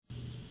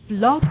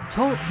Blog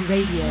Talk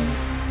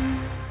Radio.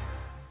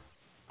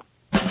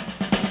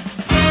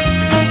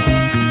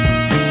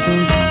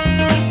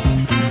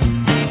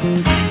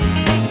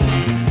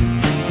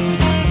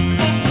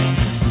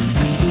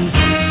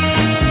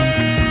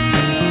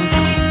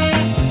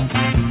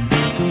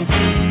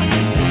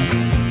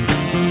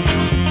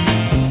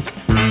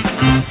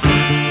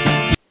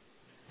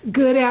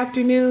 Good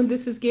afternoon.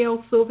 This is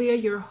Gail Sylvia,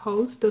 your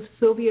host of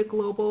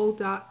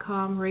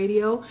SylviaGlobal.com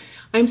radio.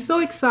 I'm so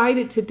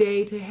excited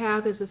today to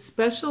have as a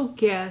special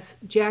guest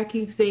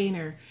Jacki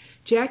Zehner.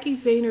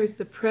 Jacki Zehner is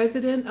the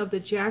president of the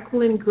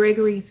Jacqueline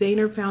Gregory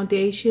Zehner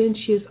Foundation.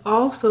 She is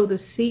also the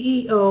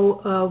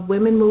CEO of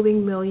Women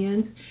Moving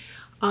Millions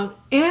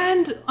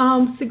and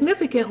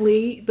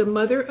significantly the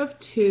mother of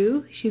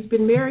two. She's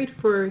been married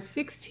for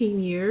 16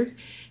 years.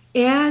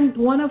 And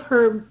one of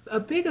her a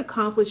big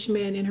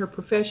accomplishment in her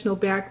professional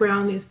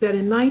background is that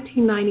in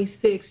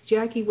 1996,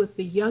 Jacki was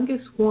the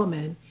youngest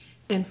woman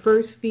and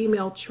first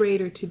female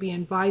trader to be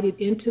invited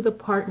into the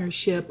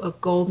partnership of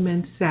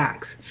Goldman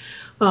Sachs.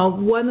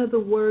 One of the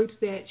words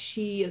that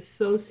she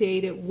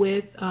associated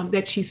with,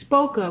 that she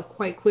spoke of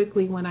quite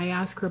quickly when I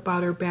asked her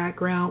about her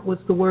background, was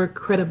the word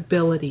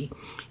credibility.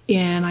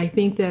 And I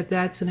think that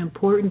that's an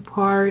important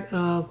part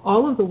of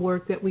all of the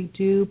work that we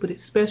do, but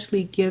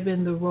especially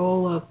given the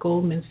role of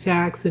Goldman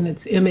Sachs and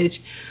its image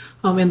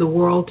in the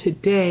world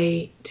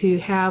today, to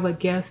have a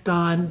guest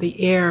on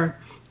the air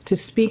to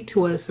speak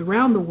to us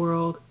around the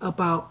world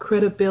about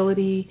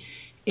credibility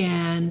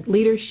and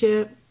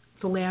leadership,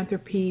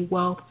 philanthropy,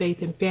 wealth, faith,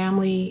 and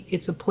family.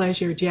 It's a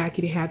pleasure,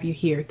 Jacki, to have you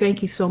here.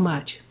 Thank you so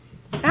much.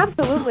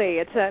 Absolutely.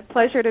 It's a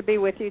pleasure to be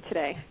with you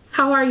today.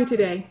 How are you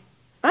today?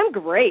 I'm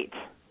great.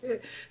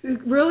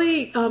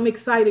 Really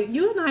excited.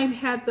 You and I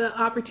had the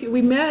opportunity.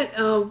 We met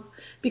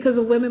because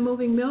of Women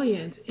Moving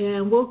Millions,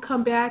 and we'll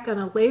come back on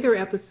a later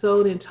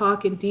episode and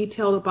talk in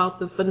detail about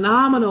the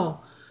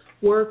phenomenal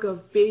work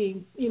of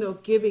being,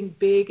 giving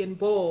big and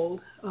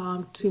bold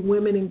to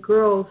women and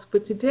girls.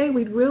 But today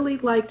we'd really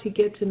like to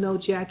get to know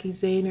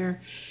Jacki Zehner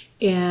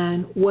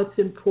and what's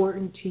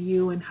important to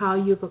you and how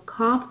you've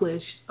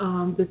accomplished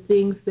the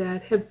things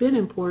that have been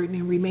important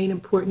and remain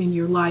important in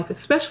your life,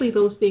 especially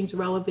those things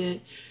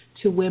relevant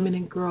to women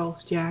and girls,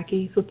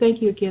 Jacki. So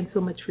thank you again so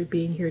much for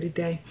being here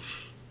today.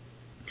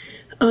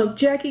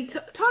 Jacki,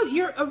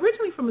 you're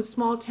originally from a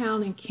small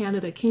town in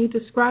Canada. Can you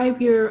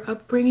describe your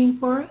upbringing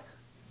for us?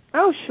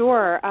 Oh,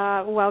 sure.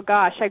 Well,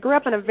 gosh, I grew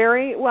up in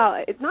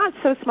it's not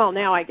so small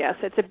now, I guess.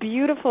 It's a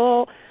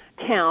beautiful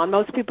town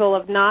most people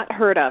have not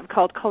heard of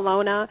called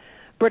Kelowna,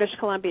 British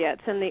Columbia.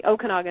 It's in the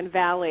Okanagan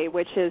Valley,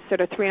 which is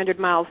sort of 300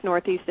 miles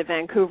northeast of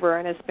Vancouver,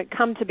 and has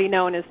come to be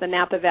known as the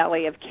Napa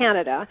Valley of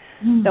Canada.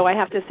 Though I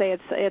have to say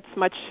it's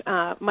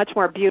much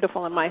more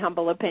beautiful in my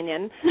humble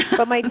opinion.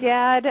 But my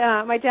dad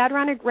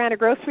ran a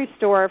grocery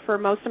store for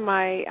most of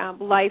my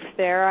life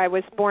there. I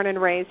was born and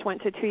raised,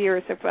 went to 2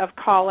 years of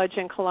college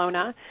in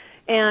Kelowna.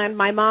 And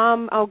my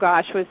mom,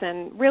 was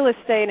in real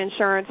estate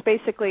insurance,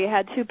 basically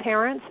had two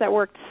parents that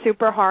worked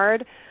super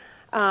hard,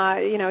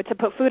 to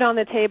put food on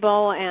the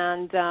table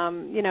and,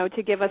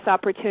 to give us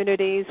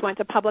opportunities. Went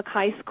to public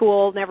high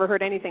school, never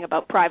heard anything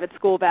about private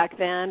school back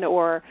then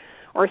or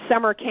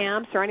summer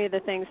camps or any of the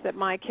things that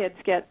my kids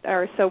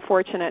are so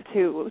fortunate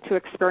to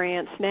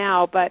experience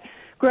now. But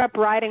grew up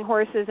riding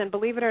horses, and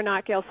believe it or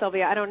not, Gail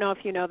Sylvia, I don't know if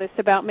you know this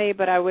about me,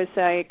 but I was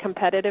a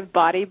competitive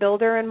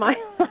bodybuilder in my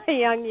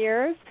young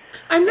years.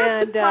 I'm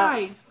not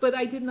surprised, but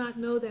I did not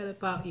know that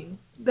about you.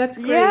 That's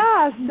great.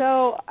 Yeah,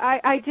 so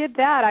I did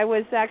that. I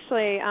was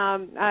actually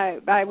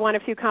I won a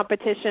few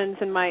competitions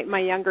in my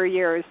younger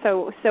years.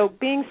 So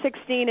being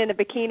 16 in a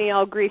bikini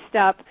all greased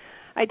up,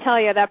 I tell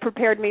you, that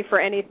prepared me for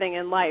anything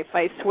in life,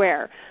 I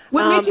swear.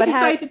 What made you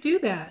decide to do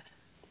that?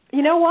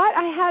 You know what?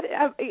 I had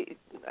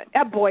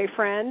a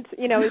boyfriend,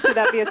 should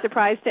that be a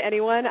surprise to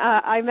anyone?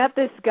 I met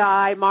this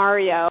guy,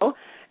 Mario,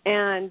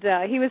 and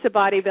he was a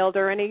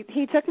bodybuilder, and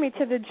he took me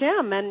to the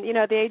gym, and,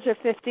 at the age of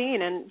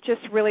 15, and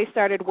just really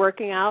started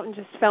working out and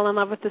just fell in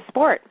love with the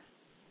sport.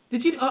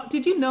 Did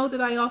you know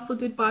that I also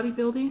did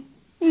bodybuilding?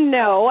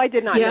 No, I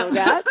did not know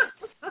that.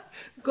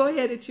 Go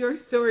ahead, it's your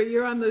story.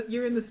 You're in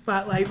the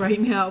spotlight right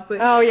now. But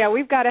oh yeah,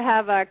 we've got to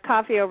have a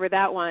coffee over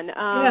that one.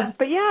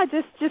 But yeah,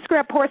 just grew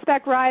up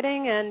horseback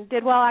riding and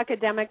did well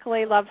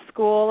academically. Loved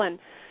school and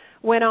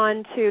went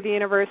on to the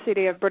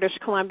University of British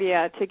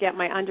Columbia to get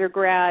my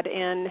undergrad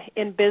in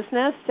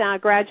business.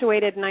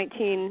 Graduated in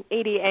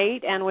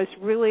 1988 and was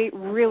really,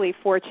 really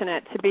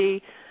fortunate to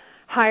be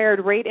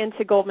hired right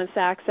into Goldman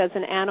Sachs as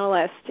an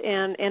analyst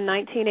in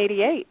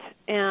 1988,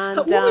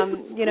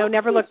 and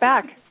never looked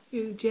back.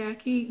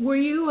 Jacki, were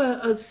you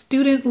a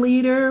student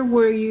leader?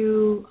 Were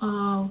you,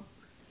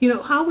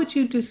 how would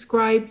you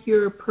describe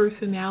your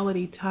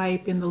personality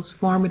type in those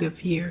formative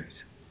years?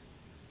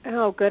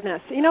 Oh,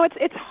 goodness.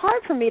 It's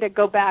hard for me to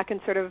go back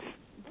and sort of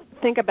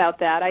think about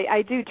that.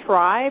 I do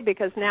try,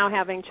 because now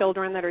having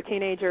children that are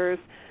teenagers,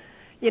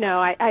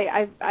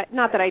 I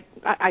not that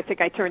I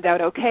think I turned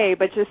out okay,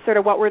 but just sort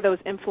of what were those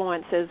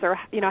influences, or,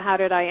 how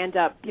did I end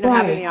up,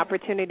 having the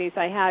opportunities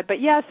I had.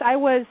 But yes, I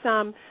was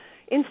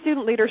in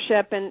student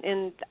leadership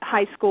in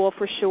high school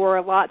for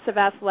sure, lots of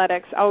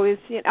athletics, always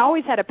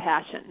had a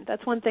passion.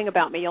 That's one thing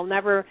about me. You'll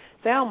never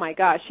say, oh my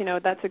gosh,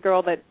 that's a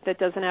girl that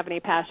doesn't have any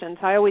passions.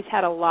 I always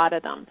had a lot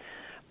of them.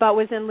 But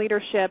was in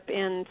leadership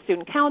in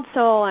student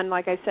council and,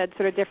 like I said,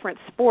 sort of different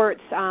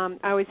sports. I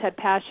always had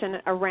passion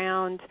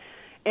around,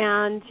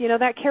 and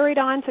that carried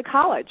on to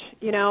college.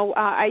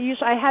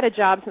 I had a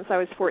job since I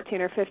was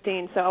 14 or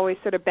 15, so I always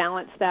sort of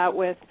balanced that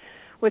with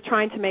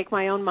trying to make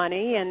my own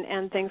money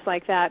and things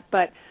like that.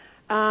 But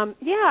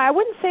I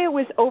wouldn't say it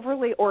was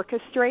overly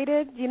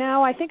orchestrated.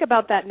 I think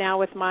about that now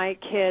with my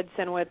kids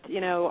and with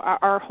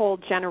our whole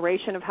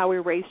generation of how we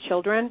raise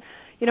children.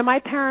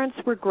 My parents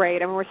were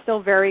great. I mean, we're still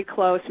very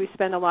close. We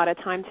spend a lot of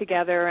time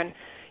together, and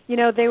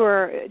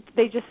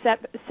they just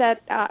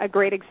set a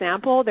great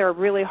example. They're a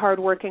really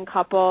hardworking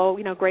couple.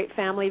 Great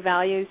family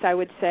values, I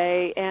would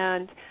say.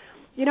 And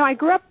I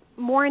grew up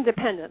more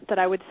independent than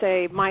I would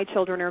say my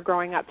children are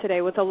growing up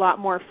today, with a lot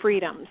more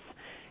freedoms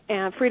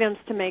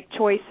to make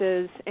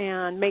choices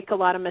and make a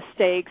lot of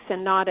mistakes,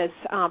 and not as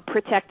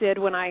protected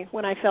when I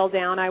fell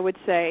down, I would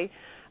say.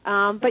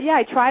 But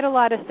I tried a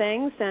lot of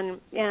things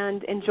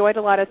and enjoyed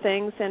a lot of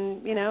things,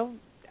 and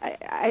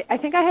I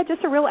think I had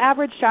just a real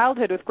average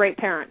childhood with great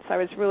parents. I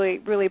was really,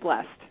 really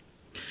blessed.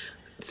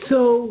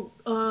 So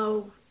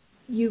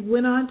you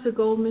went on to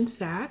Goldman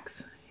Sachs,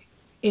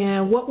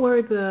 and what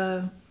were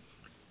the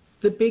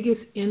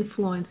biggest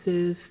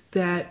influences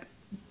that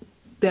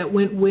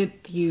went with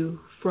you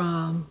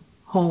from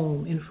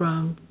home and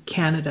from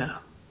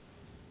Canada?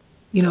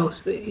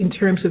 In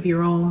terms of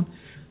your own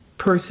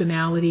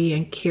personality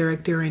and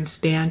character and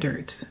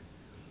standards?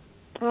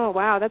 Oh,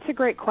 wow, that's a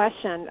great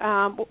question.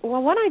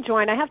 Well, when I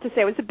joined, I have to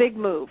say it was a big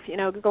move,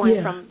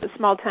 going from the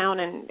small town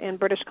in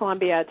British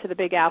Columbia to the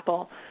Big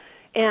Apple,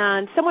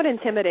 and somewhat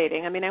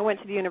intimidating. I mean, I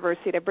went to the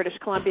University of British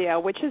Columbia,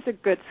 which is a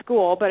good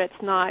school, but it's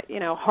not,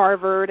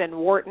 Harvard and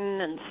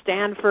Wharton and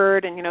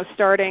Stanford, and,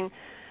 starting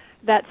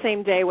that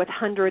same day with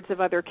hundreds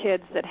of other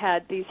kids that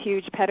had these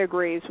huge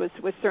pedigrees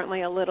was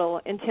certainly a little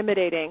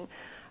intimidating.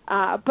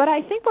 But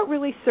I think what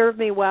really served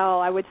me well,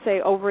 I would say,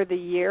 over the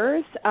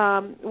years,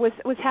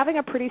 was having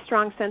a pretty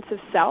strong sense of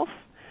self.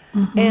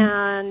 Mm-hmm.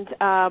 And,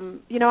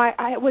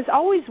 I was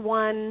always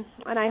one,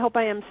 and I hope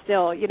I am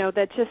still,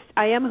 that just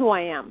I am who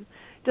I am.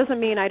 Doesn't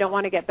mean I don't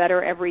want to get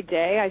better every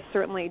day. I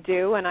certainly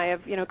do, and I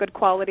have, good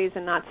qualities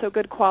and not so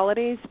good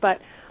qualities. But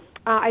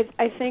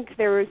I think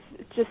there was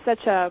just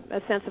such a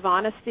sense of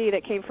honesty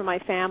that came from my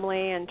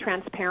family, and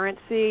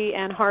transparency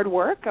and hard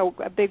work,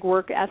 a big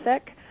work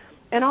ethic.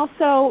 And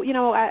also,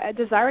 a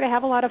desire to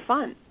have a lot of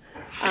fun,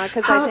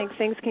 because I think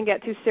things can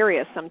get too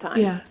serious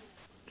sometimes. Yeah,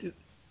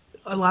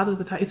 a lot of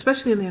the time,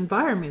 especially in the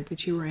environment that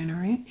you were in,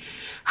 right?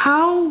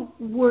 How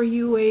were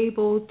you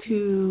able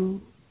to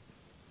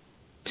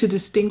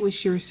distinguish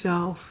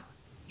yourself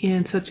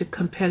in such a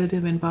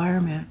competitive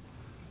environment?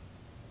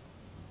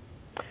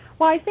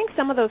 Well, I think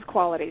some of those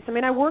qualities. I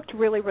mean, I worked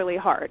really, really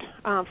hard,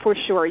 for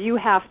sure. You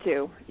have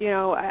to.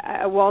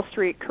 A Wall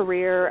Street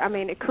career,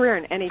 a career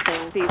in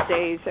anything these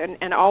days,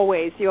 and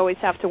always, you always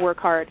have to work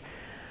hard.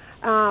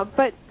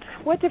 But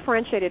what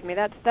differentiated me?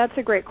 That's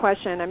a great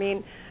question. I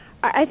mean,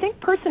 I think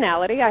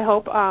personality, I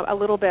hope, a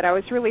little bit. I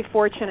was really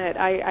fortunate.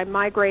 I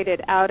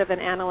migrated out of an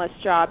analyst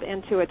job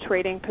into a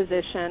trading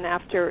position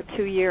after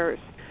 2 years,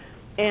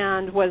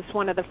 and was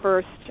one of the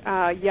first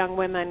young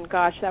women,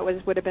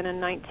 would have been in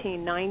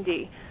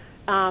 1990,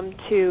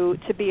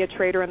 to be a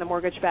trader in the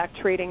mortgage-backed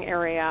trading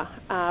area,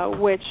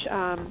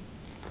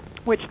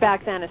 which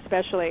back then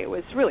especially, it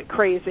was really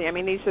crazy. I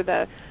mean, these were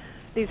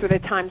the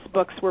times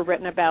books were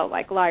written about,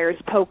 like Liar's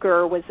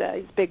Poker was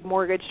a big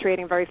mortgage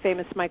trading, very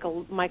famous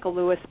Michael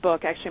Lewis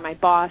book. Actually,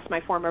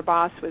 my former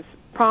boss, was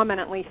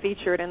prominently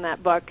featured in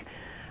that book.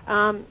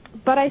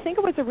 But I think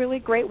it was a really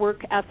great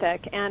work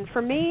ethic. And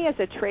for me as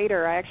a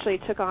trader, I actually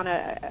took on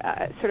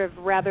a sort of,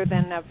 rather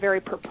than a very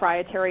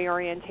proprietary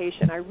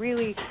orientation, I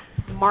really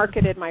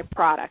marketed my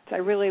product. I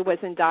really was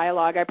in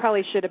dialogue. I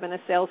probably should have been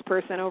a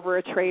salesperson over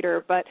a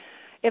trader, but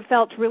it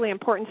felt really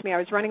important to me. I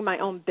was running my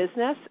own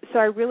business, so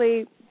I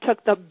really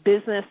took the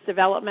business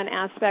development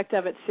aspect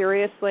of it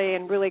seriously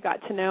and really got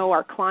to know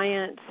our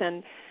clients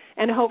and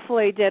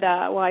hopefully did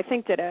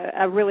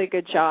a really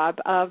good job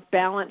of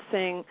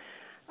balancing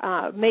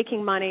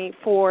making money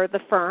for the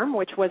firm,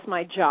 which was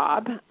my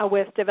job,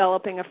 with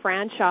developing a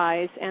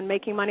franchise and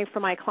making money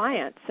for my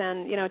clients.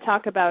 And,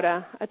 talk about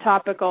a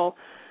topical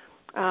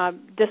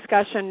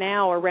discussion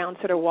now around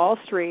sort of Wall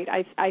Street.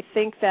 I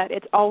think that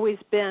it's always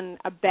been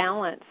a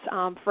balance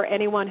for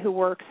anyone who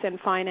works in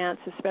finance,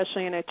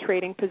 especially in a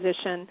trading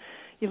position.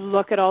 You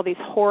look at all these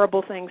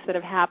horrible things that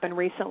have happened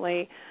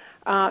recently,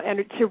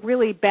 and to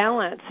really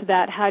balance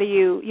that, how do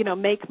you,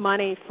 make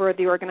money for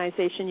the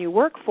organization you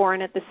work for,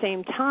 and at the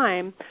same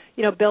time,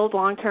 build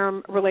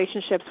long-term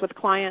relationships with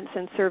clients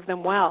and serve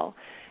them well.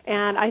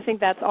 And I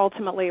think that's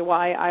ultimately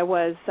why I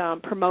was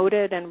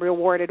promoted and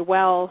rewarded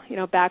well,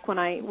 back when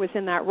I was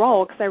in that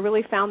role, because I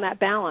really found that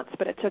balance.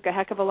 But it took a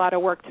heck of a lot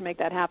of work to make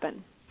that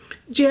happen.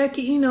 Jacki,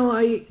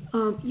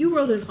 you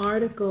wrote an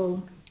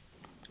article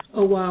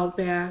a while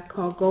back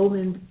called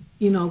Goldman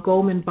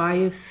Goldman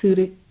bias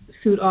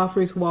suit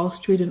offers Wall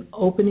Street an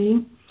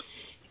opening,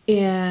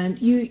 and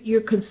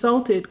you're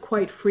consulted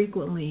quite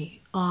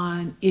frequently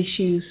on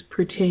issues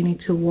pertaining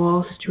to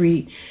Wall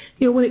Street.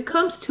 When it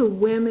comes to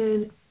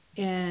women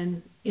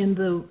and in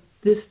the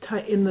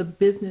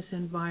business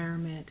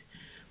environment,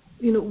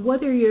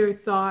 what are your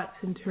thoughts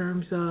in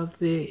terms of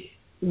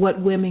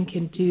what women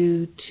can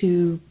do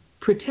to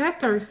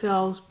protect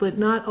ourselves, but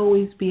not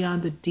always be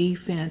on the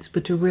defense,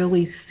 but to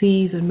really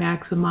seize and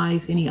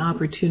maximize any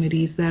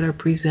opportunities that are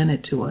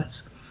presented to us?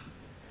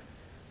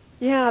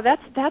 Yeah,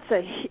 that's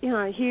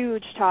a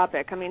huge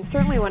topic. I mean,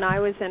 certainly when I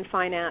was in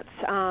finance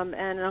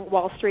and on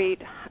Wall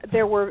Street,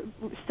 there were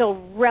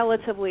still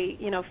relatively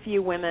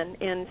few women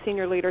in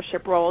senior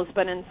leadership roles,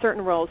 but in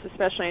certain roles,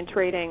 especially in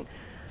trading,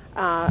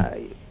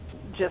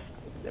 just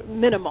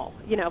minimal,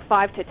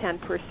 5 to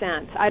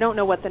 10%. I don't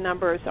know what the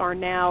numbers are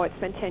now. It's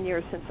been 10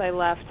 years since I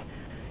left,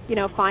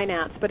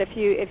 finance. But if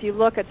you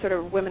look at sort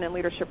of women in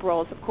leadership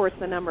roles, of course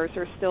the numbers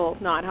are still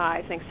not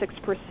high. I think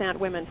 6%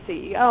 women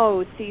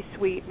CEOs,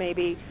 C-suite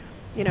maybe,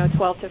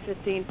 12 to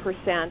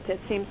 15%. It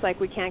seems like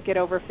we can't get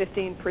over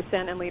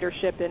 15% in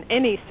leadership in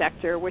any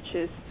sector, which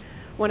is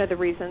one of the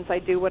reasons I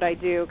do what I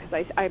do,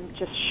 because I'm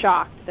just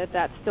shocked that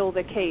that's still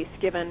the case,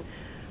 given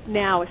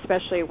now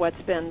especially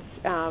what's been,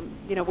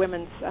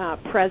 women's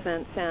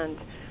presence and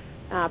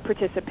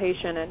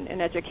participation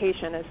in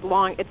education is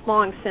it's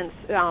long since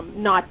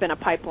not been a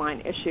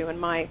pipeline issue in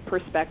my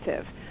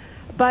perspective.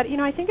 But,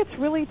 I think it's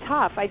really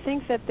tough. I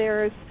think that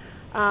there's,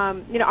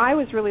 I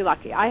was really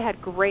lucky. I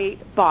had great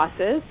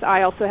bosses.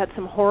 I also had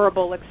some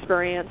horrible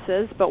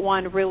experiences, but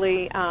one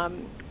really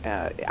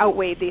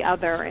outweighed the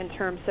other in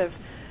terms of,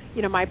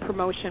 my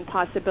promotion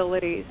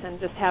possibilities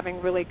and just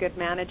having really good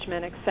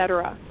management, et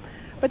cetera.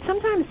 But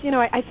sometimes,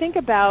 I think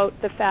about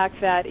the fact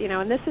that,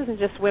 and this isn't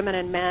just women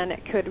and men,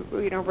 it could,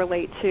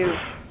 relate to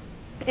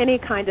any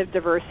kind of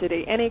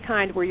diversity, any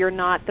kind where you're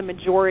not the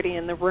majority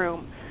in the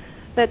room,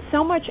 that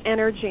so much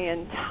energy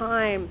and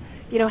time,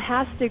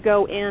 has to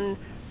go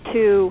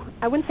into,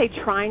 I wouldn't say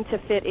trying to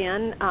fit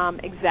in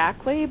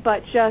exactly,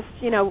 but just,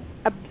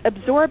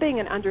 absorbing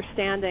and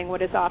understanding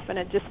what is often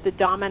just the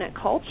dominant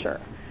culture.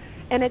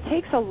 And it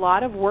takes a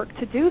lot of work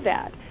to do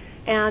that.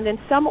 And in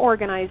some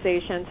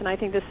organizations, and I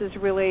think this is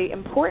really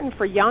important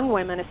for young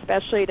women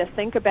especially to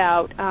think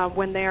about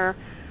when they're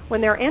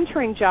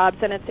entering jobs,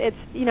 and it's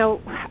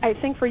I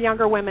think for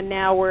younger women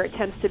now where it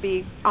tends to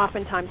be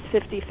oftentimes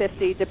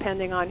 50-50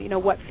 depending on,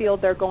 what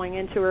field they're going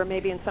into, or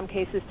maybe in some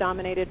cases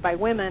dominated by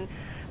women.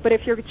 But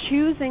if you're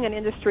choosing an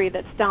industry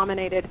that's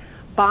dominated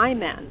by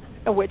men,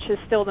 which is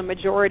still the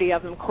majority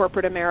of them,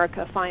 corporate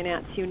America,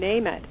 finance, you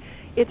name it,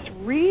 it's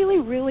really,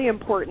 really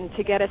important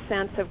to get a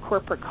sense of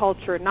corporate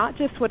culture, not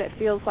just what it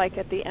feels like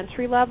at the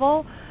entry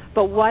level,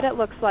 but what it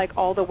looks like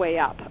all the way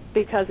up.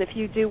 Because if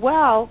you do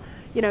well,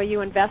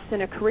 you invest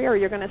in a career,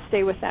 you're going to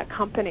stay with that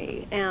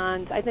company.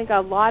 And I think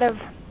a lot of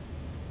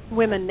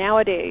women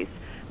nowadays,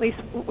 at least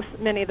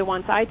many of the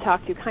ones I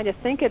talk to, kind of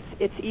think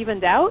it's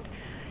evened out,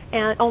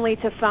 and only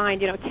to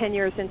find, 10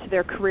 years into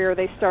their career,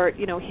 they start,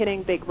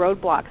 hitting big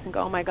roadblocks and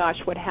go, oh my gosh,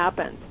 what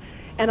happened?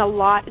 And a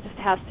lot just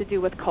has to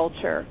do with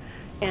culture.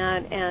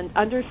 And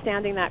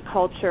understanding that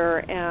culture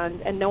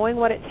and knowing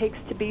what it takes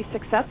to be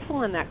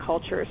successful in that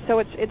culture. So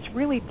it's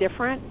really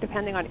different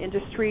depending on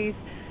industries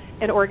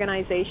and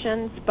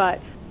organizations, but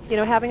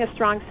having a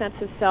strong sense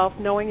of self,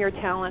 knowing your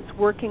talents,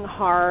 working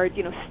hard,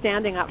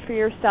 standing up for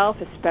yourself,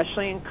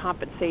 especially in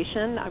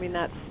compensation. I mean,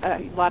 that's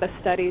a lot of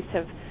studies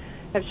have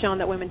shown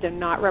that women do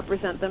not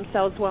represent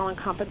themselves well in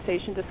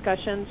compensation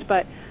discussions,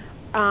 but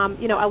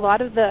a lot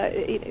of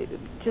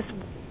just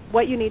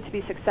what you need to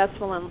be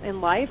successful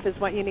in life is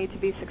what you need to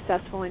be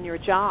successful in your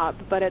job.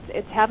 But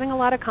it's having a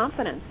lot of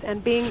confidence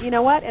and being,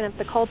 and if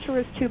the culture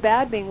is too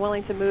bad, being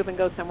willing to move and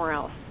go somewhere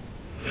else.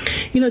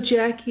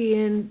 Jacki,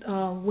 in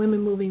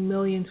Women Moving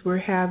Millions,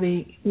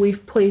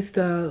 we've placed,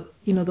 the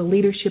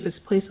leadership has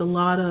placed a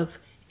lot of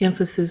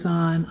emphasis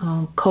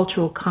on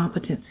cultural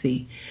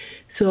competency.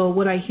 So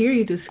what I hear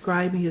you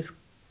describing is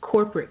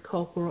corporate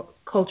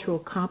cultural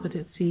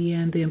competency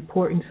and the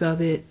importance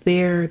of it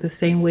there, the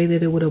same way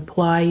that it would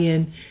apply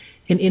in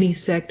any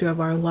sector of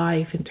our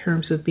life in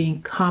terms of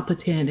being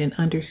competent and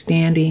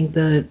understanding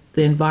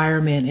the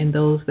environment and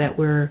those that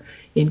we're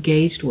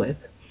engaged with.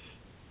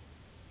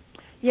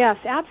 Yes,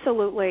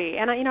 absolutely.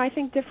 And I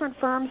think different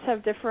firms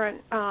have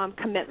different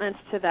commitments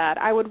to that.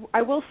 I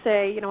will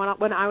say,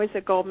 when I was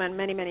at Goldman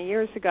many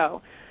years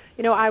ago,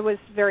 I was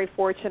very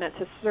fortunate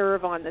to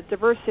serve on the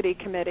diversity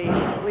committee,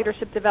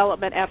 leadership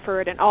development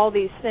effort, and all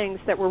these things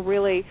that were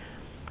really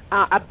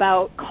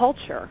about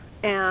culture.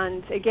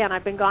 And again,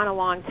 I've been gone a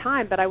long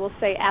time, but I will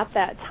say at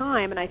that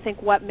time, and I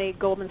think what made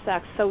Goldman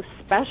Sachs so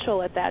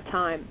special at that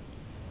time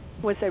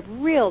was a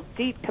real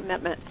deep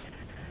commitment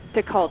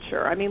to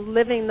culture. I mean,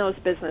 living those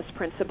business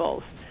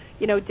principles,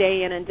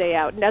 day in and day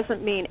out. It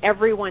doesn't mean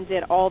everyone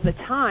did all the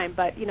time,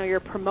 but, your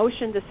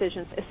promotion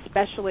decisions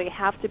especially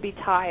have to be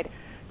tied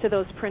to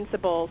those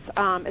principles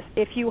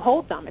if you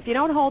hold them. If you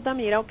don't hold them,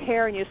 you don't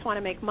care, and you just want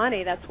to make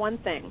money, that's one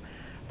thing.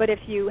 But if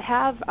you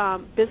have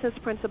business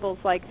principles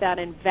like that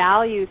and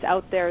values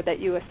out there that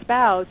you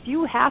espouse,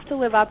 you have to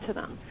live up to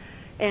them.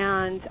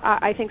 And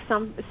I think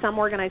some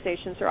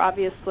organizations are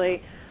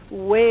obviously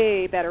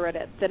way better at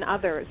it than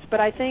others.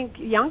 But I think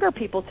younger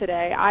people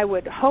today, I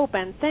would hope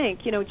and think,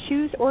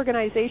 choose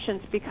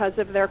organizations because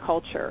of their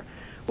culture,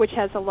 which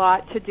has a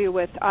lot to do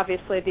with,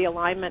 obviously, the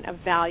alignment of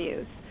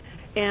values.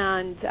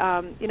 And,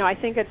 I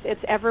think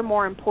it's ever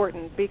more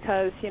important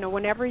because,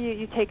 whenever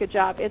you take a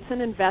job, it's an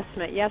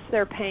investment. Yes,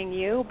 they're paying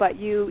you, but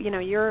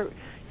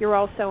you're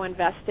also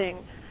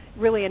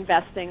really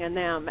investing in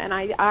them. And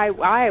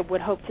I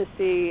would hope to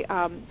see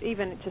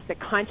even just a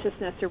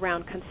consciousness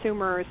around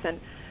consumers and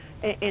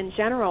in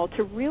general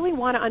to really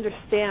want to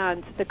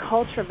understand the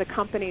culture of the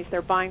companies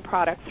they're buying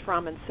products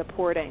from and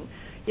supporting.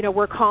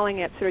 We're calling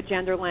it sort of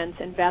gender lens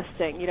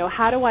investing.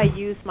 How do I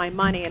use my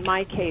money, in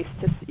my case,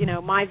 to,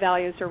 my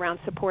values around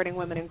supporting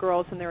women and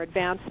girls in their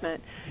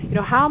advancement.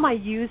 How am I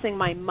using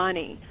my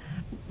money,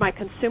 my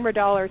consumer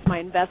dollars, my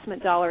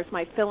investment dollars,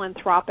 my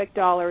philanthropic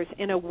dollars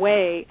in a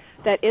way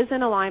that is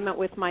in alignment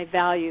with my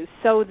values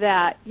so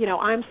that,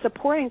 I'm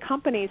supporting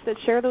companies that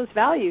share those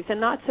values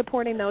and not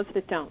supporting those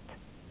that don't.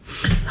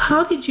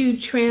 How did you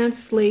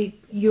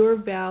translate your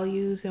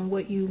values and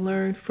what you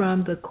learned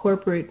from the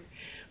corporate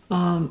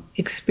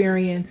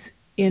experience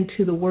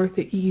into the work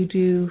that you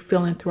do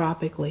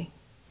philanthropically?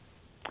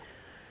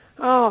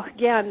 Oh,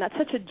 again, that's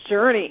such a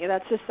journey.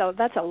 That's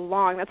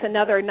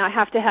another not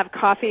have to have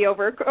coffee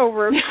over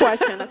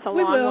question. That's a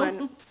long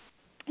one.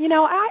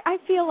 I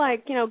feel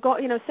like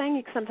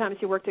saying sometimes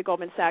you worked at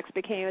Goldman Sachs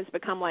has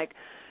become like,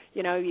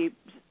 you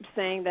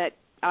saying that,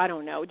 I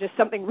don't know, just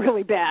something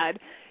really bad.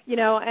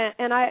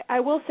 And I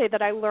will say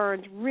that I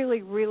learned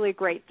really, really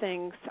great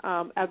things,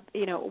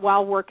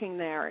 while working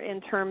there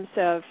in terms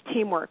of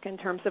teamwork, in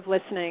terms of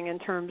listening, in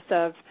terms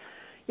of,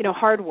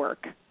 hard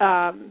work,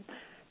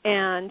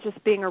 and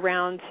just being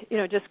around,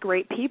 just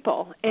great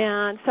people.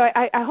 And so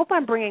I hope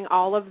I'm bringing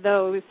all of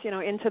those,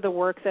 into the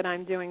work that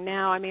I'm doing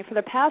now. I mean, for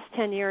the past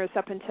 10 years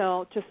up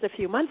until just a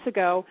few months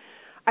ago,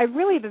 I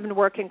really have been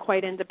working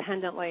quite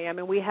independently. I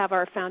mean, we have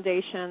our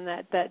foundation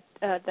that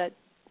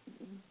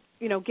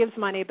gives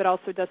money, but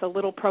also does a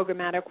little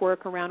programmatic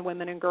work around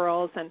women and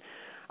girls. And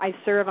I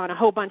serve on a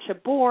whole bunch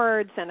of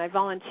boards, and I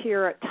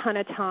volunteer a ton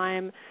of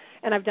time,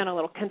 and I've done a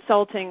little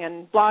consulting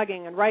and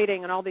blogging and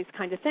writing and all these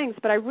kinds of things.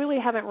 But I really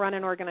haven't run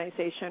an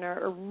organization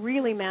or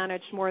really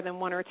managed more than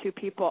one or two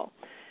people.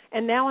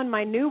 And now in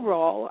my new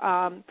role,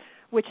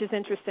 which is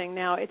interesting.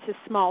 Now it's a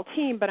small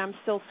team, but I'm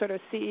still sort of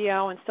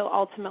CEO and still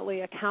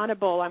ultimately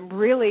accountable. I'm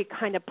really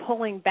kind of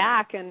pulling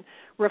back and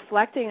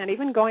reflecting and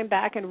even going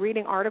back and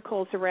reading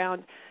articles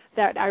around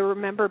that I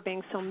remember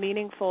being so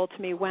meaningful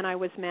to me when I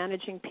was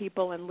managing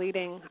people and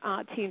leading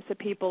teams of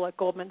people at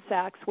Goldman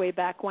Sachs way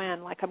back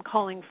when. Like I'm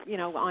calling,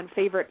 on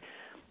favorite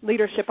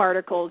leadership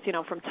articles,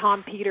 from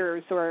Tom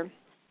Peters or,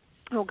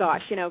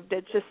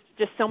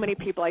 just so many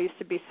people. I used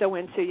to be so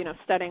into,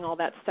 studying all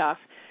that stuff.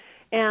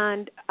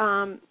 And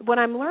what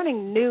I'm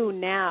learning new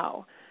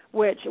now,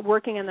 which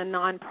working in the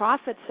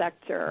nonprofit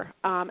sector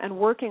and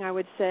working, I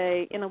would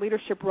say, in a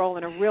leadership role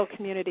in a real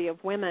community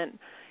of women,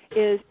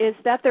 is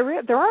that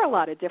there are a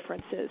lot of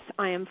differences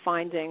I am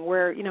finding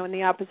where, in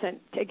the opposite,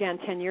 again,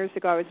 10 years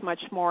ago, I was much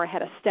more,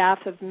 had a staff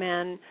of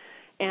men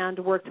and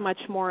worked much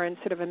more in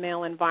sort of a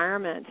male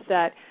environment.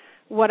 That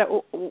what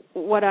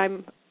I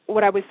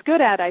was good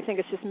at, I think,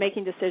 is just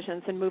making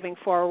decisions and moving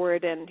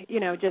forward and,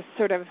 just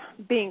sort of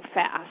being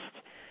fast.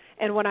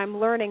 And what I'm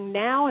learning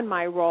now in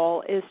my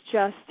role is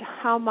just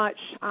how much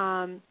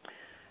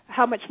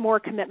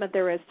more commitment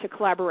there is to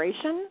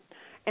collaboration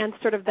and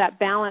sort of that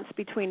balance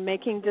between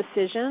making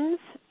decisions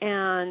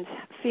and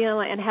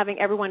having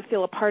everyone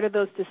feel a part of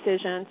those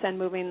decisions and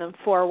moving them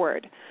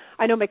forward.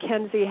 I know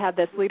McKinsey had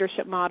this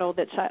leadership model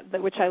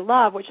which I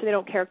love, which they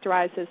don't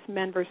characterize as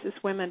men versus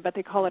women, but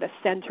they call it a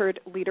centered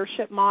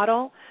leadership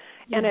model,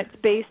 and it's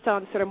based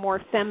on sort of more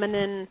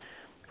feminine,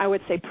 I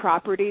would say,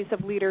 properties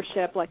of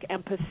leadership like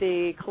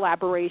empathy,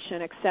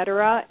 collaboration, et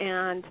cetera.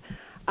 And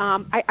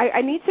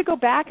I need to go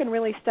back and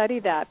really study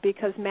that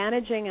because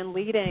managing and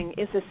leading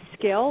is a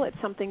skill. It's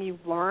something you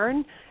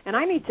learn, and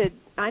I need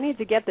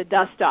to get the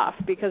dust off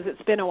because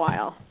it's been a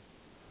while.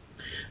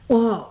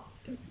 Well,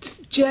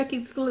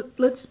 Jacki,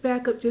 let's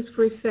back up just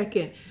for a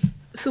second.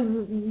 So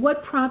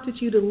what prompted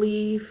you to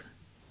leave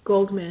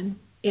Goldman,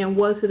 and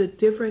was it a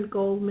different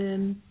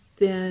Goldman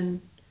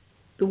than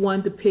the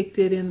one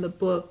depicted in the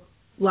book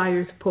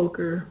Liar's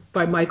Poker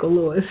by Michael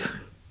Lewis?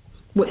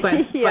 By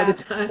the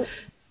time,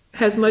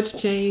 has much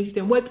changed,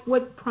 and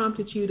what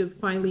prompted you to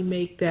finally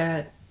make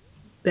that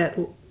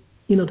to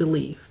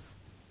leave?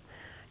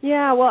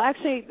 Yeah, well,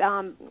 actually,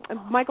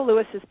 Michael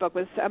Lewis's book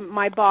was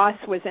my boss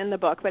was in the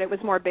book, but it was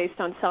more based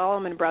on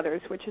Salomon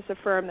Brothers, which is a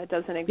firm that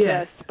doesn't exist.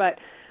 Yes. But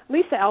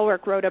Lisa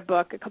Elrick wrote a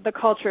book, The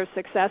Culture of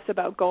Success,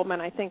 about Goldman,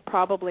 I think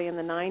probably in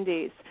the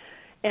 90s.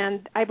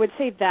 And I would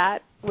say that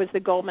was the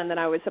Goldman that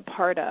I was a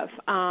part of.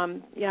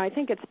 I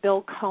think it's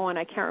Bill Cohen.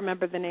 I can't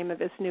remember the name of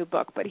his new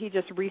book, but he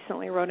just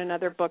recently wrote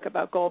another book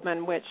about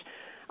Goldman, which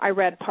I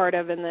read part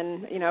of and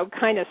then,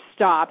 kind of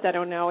stopped. I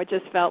don't know. It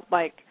just felt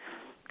like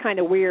kind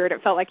of weird.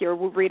 It felt like you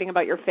were reading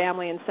about your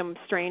family in some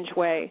strange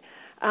way.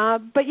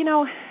 But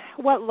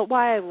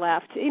why I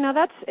left,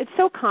 it's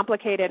so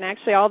complicated. And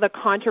actually all the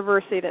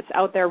controversy that's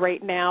out there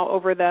right now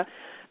over the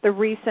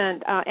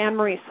recent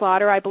Anne-Marie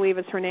Slaughter, I believe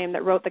is her name,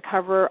 that wrote the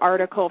cover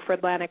article for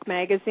Atlantic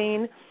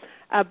Magazine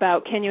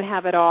about Can You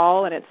Have It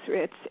All, and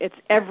it's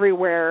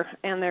everywhere,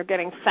 and they're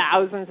getting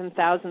thousands and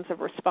thousands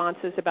of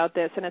responses about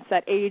this, and it's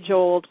that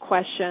age-old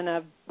question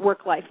of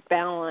work-life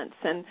balance,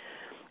 and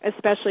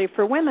especially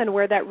for women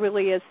where that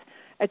really is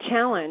a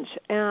challenge.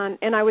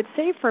 And I would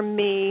say for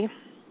me,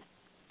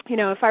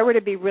 if I were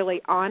to be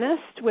really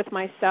honest with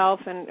myself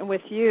and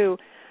with you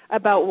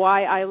about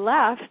why I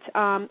left,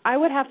 I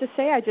would have to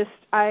say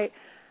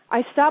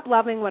I stopped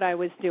loving what I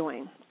was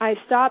doing. I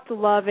stopped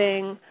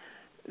loving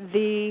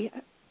the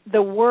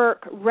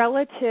work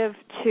relative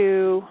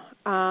to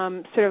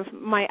sort of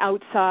my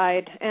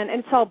outside, and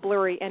it's all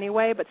blurry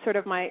anyway, but sort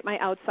of my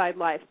outside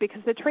life,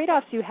 because the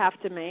trade-offs you have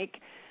to make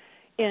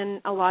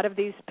in a lot of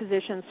these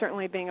positions,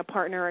 certainly being a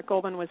partner at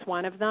Goldman was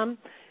one of them,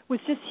 was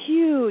just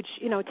huge,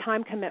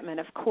 time commitment,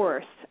 of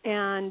course.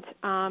 And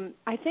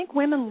I think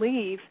women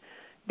leave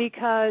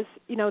because,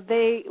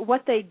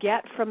 what they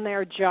get from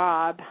their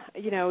job,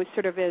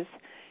 sort of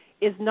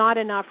is not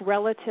enough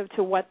relative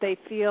to what they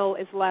feel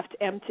is left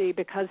empty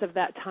because of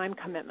that time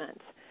commitment.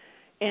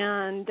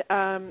 And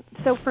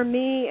so for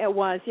me it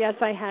was, yes,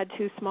 I had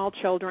 2 small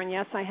children.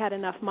 Yes, I had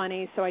enough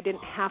money, so I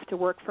didn't have to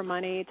work for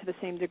money to the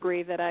same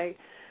degree that I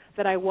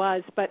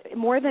was. But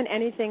more than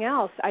anything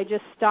else, I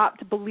just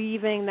stopped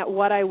believing that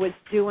what I was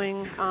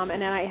doing, and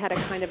then I had a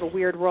kind of a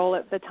weird role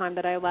at the time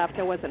that I left.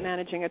 I wasn't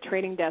managing a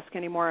trading desk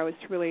anymore. I was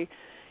really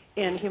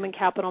in human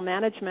capital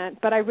management.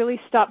 But I really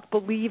stopped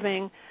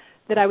believing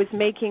that I was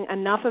making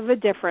enough of a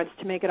difference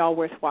to make it all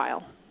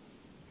worthwhile.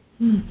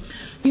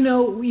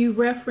 You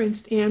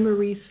referenced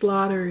Anne-Marie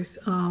Slaughter's,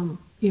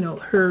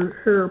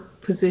 her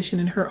position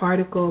in her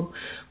article.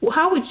 Well,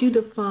 how would you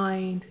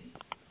define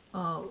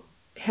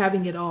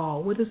having it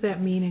all? What does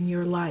that mean in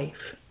your life?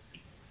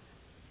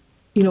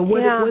 When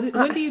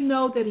do you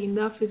know that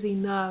enough is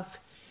enough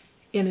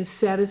and is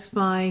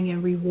satisfying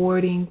and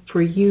rewarding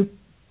for you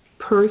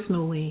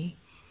personally?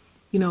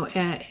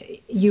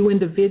 You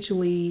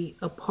individually,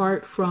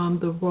 apart from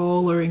the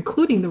role or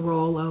including the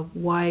role of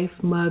wife,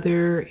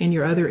 mother, and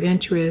your other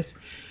interests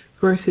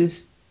versus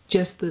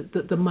just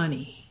the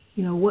money.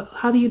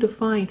 How do you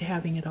define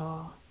having it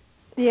all?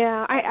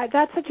 Yeah,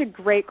 that's such a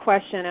great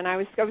question, and I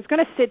was going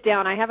to sit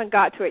down. I haven't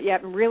got to it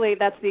yet, and really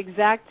that's the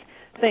exact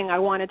thing I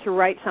wanted to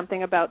write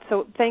something about.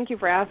 So thank you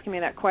for asking me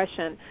that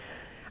question.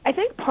 I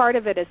think part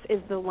of it is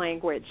the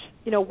language,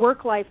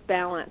 work-life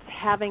balance,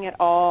 having it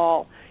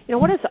all.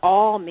 What does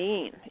all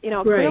mean?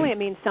 Right. Clearly it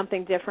means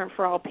something different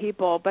for all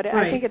people, but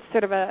right. I think it's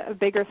sort of a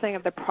bigger thing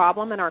of the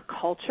problem in our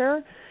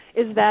culture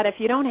is that if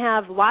you don't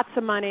have lots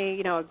of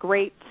money, a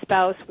great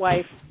spouse,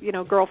 wife,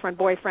 girlfriend,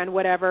 boyfriend,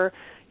 whatever,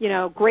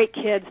 great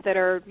kids that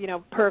are,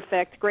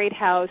 perfect, great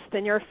house,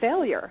 then you're a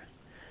failure.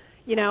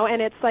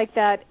 And it's like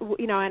that,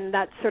 and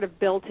that's sort of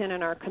built in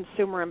our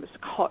consumerist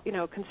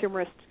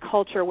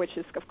culture, which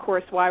is, of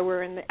course, why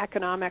we're in the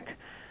economic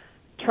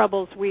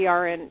troubles we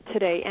are in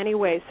today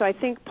anyway. So I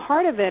think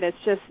part of it is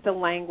just the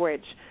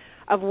language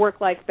of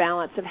work-life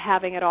balance, of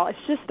having it all. It's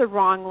just the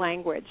wrong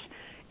language.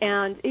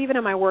 And even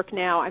in my work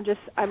now,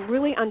 I'm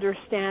really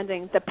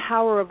understanding the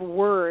power of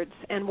words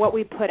and what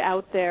we put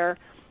out there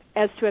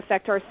as to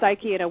affect our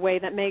psyche in a way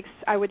that makes,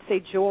 I would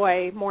say,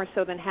 joy more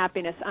so than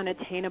happiness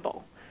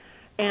unattainable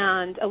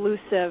and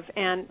elusive,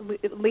 and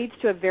it leads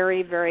to a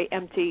very, very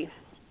empty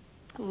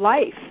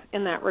life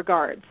in that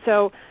regard.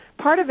 So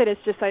part of it is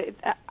just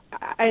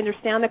I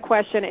understand the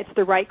question. It's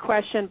the right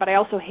question, but I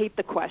also hate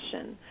the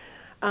question.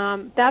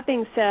 That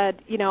being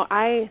said,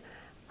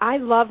 I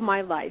love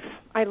my life.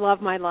 I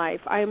love my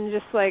life. I'm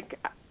just like,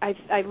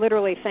 I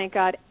literally thank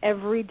God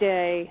every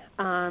day,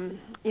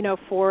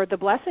 for the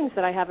blessings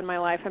that I have in my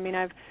life. I mean,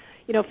 I've,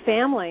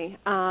 family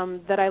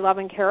that I love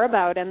and care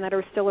about and that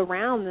are still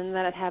around and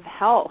that have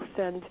health.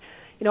 And,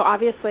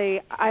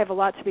 obviously I have a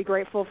lot to be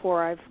grateful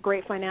for. I have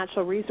great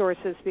financial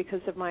resources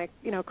because of my,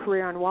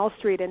 career on Wall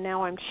Street, and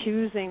now I'm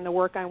choosing the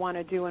work I want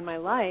to do in my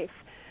life.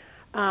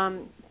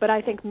 But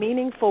I think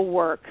meaningful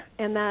work,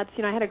 and that's,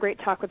 I had a great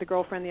talk with a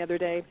girlfriend the other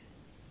day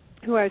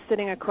who I was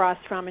sitting across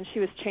from, and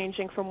she was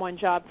changing from one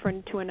job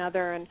to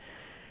another, and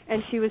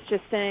she was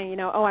just saying,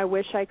 I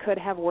wish I could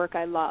have work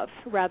I love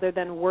rather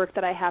than work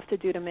that I have to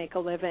do to make a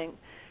living.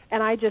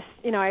 And I just,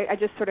 I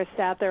just sort of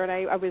sat there, and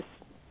I was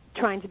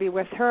trying to be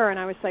with her, and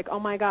I was like, oh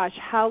my gosh,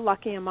 how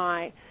lucky am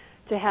I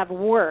to have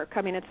work?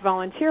 I mean, it's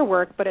volunteer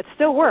work, but it's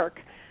still work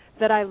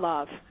that I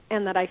love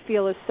and that I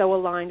feel is so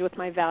aligned with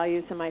my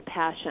values and my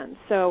passions.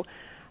 So,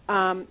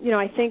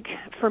 I think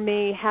for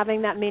me,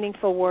 having that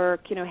meaningful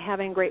work,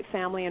 having great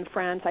family and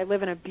friends. I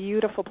live in a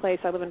beautiful place.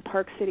 I live in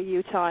Park City,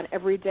 Utah, and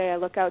every day I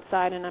look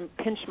outside and I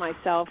pinch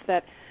myself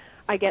that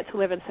I get to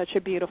live in such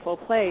a beautiful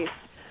place.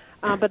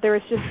 But there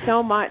is just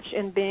so much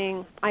in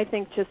being, I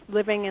think, just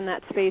living in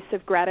that space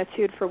of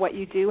gratitude for what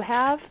you do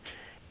have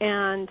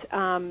and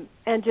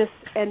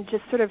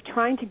just sort of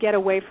trying to get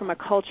away from a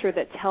culture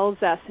that tells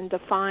us and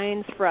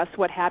defines for us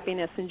what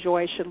happiness and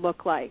joy should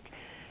look like.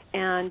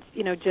 And,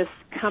 just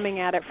coming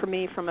at it for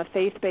me from a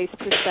faith-based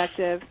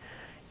perspective,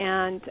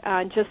 and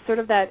just sort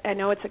of that, I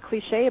know it's a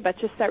cliche, but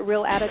just that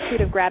real attitude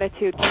of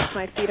gratitude keeps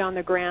my feet on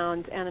the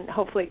ground, and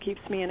hopefully it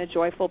keeps me in a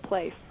joyful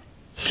place.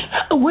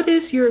 What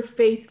is your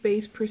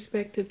faith-based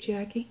perspective,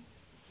 Jacki?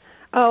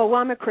 Oh,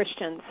 well, I'm a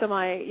Christian, so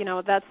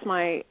that's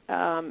my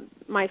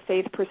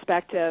faith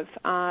perspective.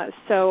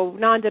 So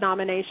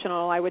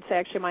non-denominational, I would say.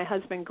 Actually, my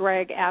husband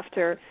Greg,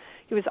 after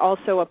he was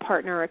also a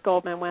partner at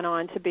Goldman, went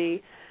on to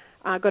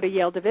go to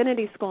Yale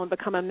Divinity School and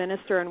become a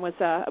minister, and was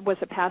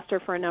a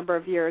pastor for a number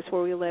of years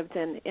where we lived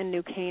in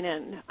New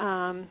Canaan.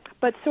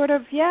 But sort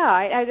of,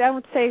 I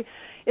would say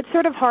it's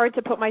sort of hard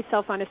to put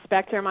myself on a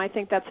spectrum. I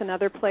think that's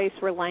another place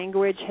where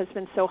language has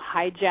been so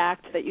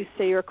hijacked that you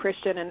say you're a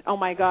Christian, and oh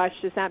my gosh,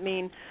 does that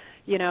mean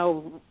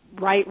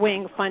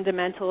right-wing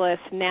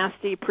fundamentalist,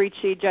 nasty,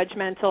 preachy,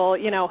 judgmental?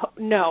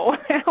 No,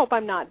 I hope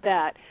I'm not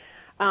that.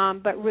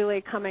 But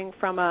really coming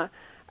from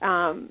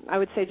I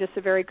would say just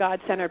a very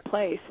God-centered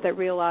place that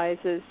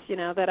realizes,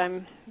 that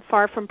I'm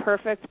far from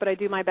perfect, but I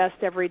do my best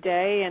every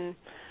day, and,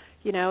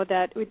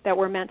 that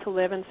we're meant to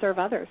live and serve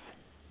others.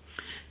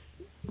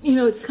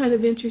 It's kind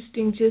of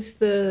interesting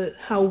just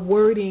how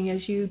wording, as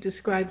you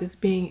described as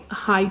being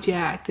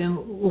hijacked,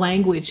 and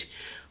language,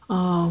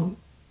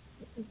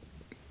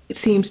 it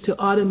seems to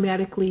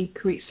automatically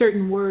create,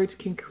 certain words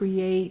can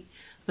create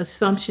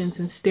assumptions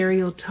and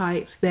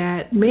stereotypes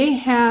that may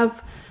have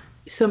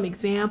some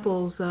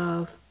examples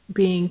of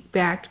being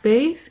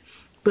fact-based,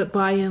 but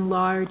by and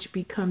large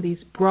become these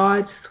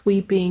broad,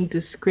 sweeping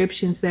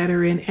descriptions that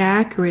are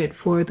inaccurate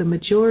for the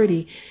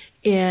majority.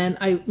 And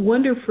I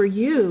wonder for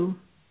you,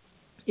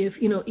 if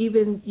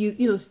even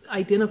you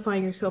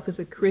identifying yourself as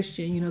a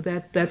Christian,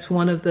 that's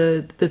one of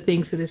the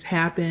things that has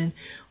happened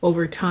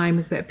over time,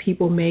 is that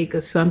people make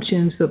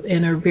assumptions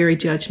and are very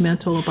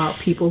judgmental about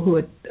people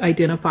who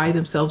identify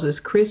themselves as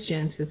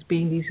Christians as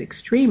being these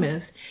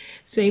extremists.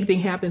 Same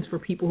thing happens for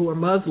people who are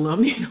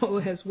Muslim,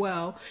 as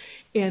well.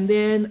 And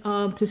then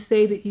to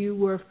say that you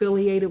were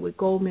affiliated with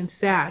Goldman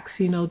Sachs,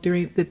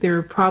 during that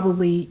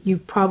you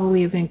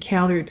probably have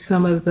encountered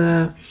some of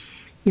the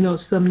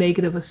some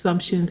negative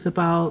assumptions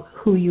about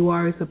who you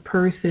are as a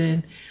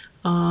person,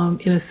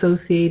 in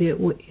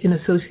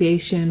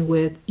association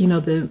with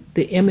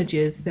the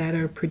images that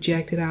are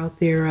projected out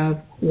there of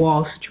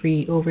Wall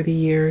Street over the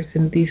years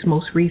and these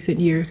most recent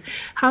years.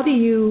 How do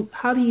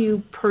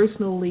you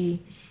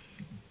personally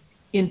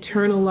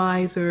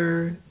internalize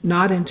or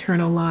not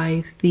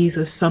internalize these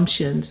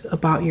assumptions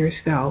about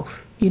yourself,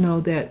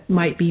 that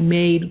might be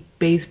made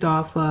based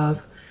off of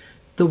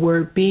the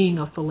word being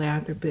a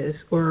philanthropist,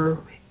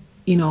 or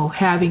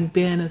having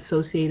been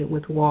associated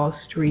with Wall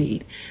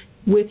Street,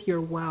 with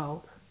your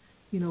wealth,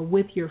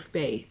 with your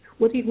faith?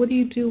 What do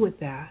you do with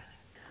that?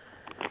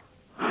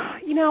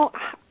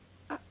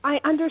 I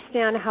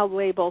understand how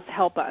labels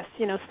help us.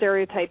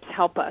 Stereotypes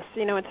help us.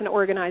 It's an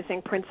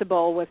organizing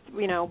principle with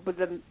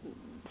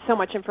so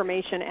much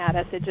information at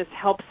us. It just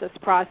helps us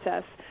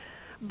process.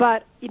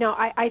 But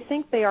I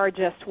think they are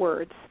just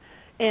words.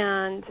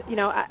 And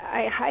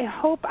I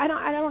hope I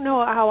don't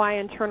know how I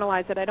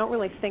internalize it. I don't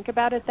really think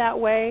about it that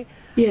way.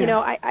 Yeah.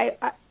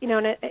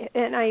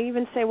 And I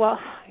even say, well,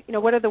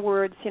 what are the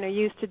words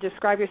used to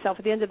describe yourself?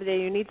 At the end of the day,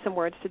 you need some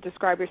words to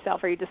describe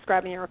yourself. Are you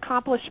describing your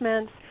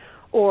accomplishments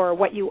or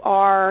what you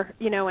are?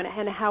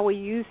 And how we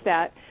use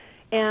that.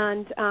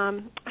 And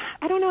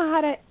I don't know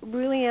how to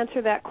really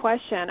answer that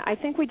question. I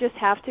think we just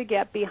have to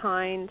get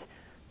behind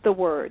the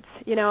words.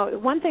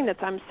 One thing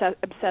that I'm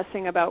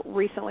obsessing about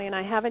recently, and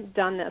I haven't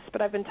done this,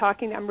 but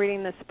I'm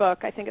reading this book.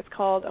 I think it's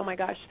called,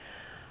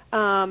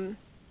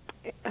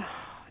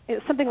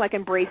 it's something like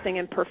Embracing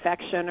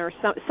Imperfection or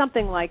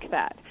something like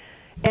that.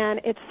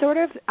 And it's sort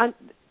of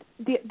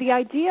the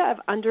idea of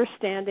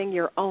understanding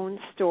your own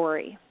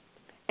story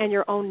and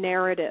your own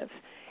narrative,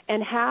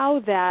 and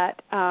how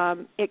that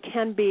it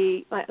can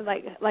be,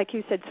 like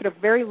you said, sort of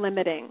very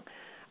limiting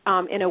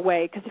in a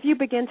way. Because if you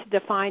begin to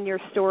define your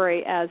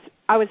story as,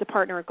 I was a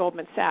partner at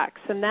Goldman Sachs,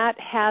 and that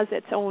has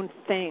its own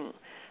thing.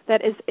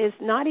 That is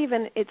not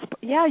even,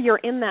 you're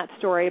in that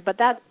story, but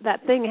that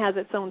thing has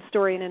its own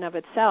story in and of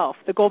itself,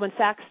 the Goldman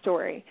Sachs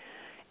story.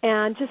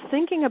 And just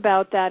thinking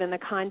about that in the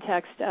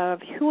context of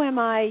who am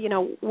I,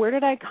 where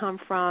did I come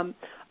from,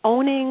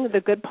 owning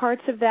the good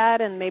parts of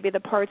that and maybe the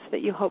parts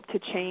that you hope to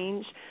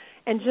change.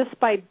 And just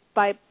by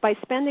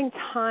spending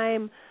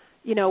time,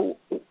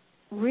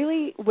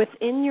 really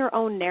within your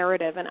own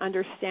narrative and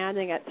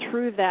understanding it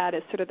through that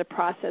is sort of the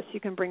process you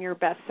can bring your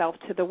best self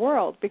to the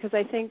world. Because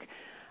I think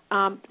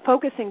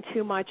focusing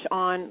too much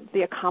on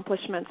the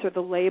accomplishments or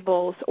the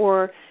labels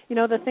or,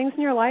 the things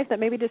in your life that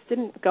maybe just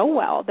didn't go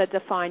well that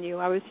define you.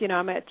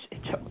 I'm a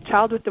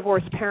child with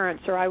divorced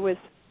parents, or I was,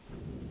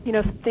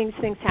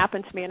 things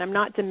happen to me, and I'm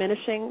not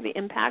diminishing the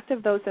impact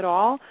of those at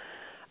all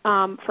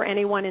for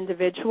any one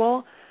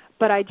individual.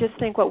 But I just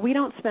think what we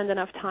don't spend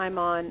enough time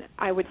on,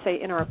 I would say,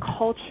 in our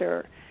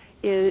culture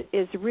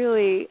is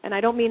really, and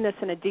I don't mean this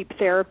in a deep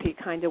therapy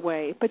kind of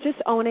way, but just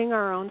owning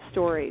our own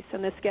stories.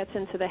 And this gets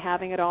into the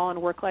having it all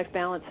and work-life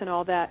balance and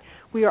all that.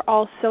 We are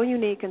all so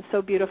unique and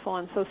so beautiful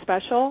and so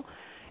special.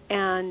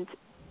 And,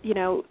 you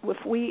know,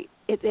 if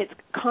it's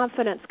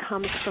confidence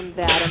comes from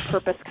that and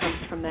purpose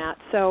comes from that.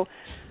 So,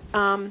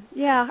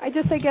 I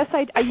guess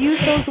I use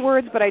those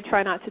words, but I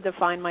try not to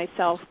define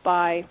myself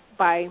by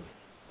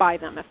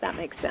them, if that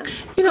makes sense.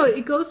 You know,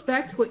 it goes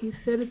back to what you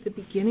said at the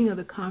beginning of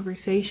the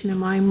conversation in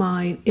my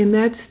mind, and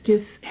that's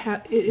just,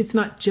 it's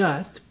not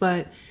just,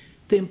 but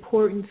the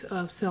importance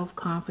of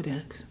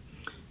self-confidence.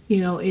 You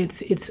know,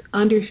 it's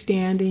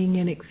understanding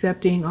and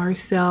accepting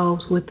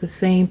ourselves with the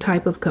same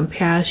type of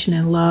compassion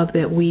and love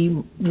that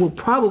we will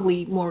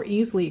probably more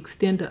easily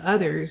extend to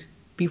others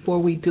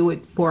before we do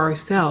it for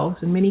ourselves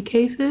in many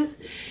cases.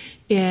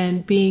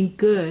 And being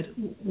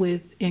good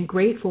with and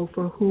grateful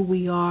for who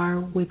we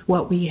are with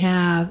what we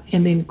have,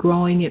 and then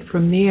growing it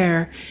from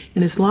there.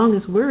 And as long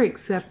as we're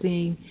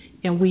accepting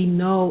and we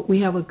know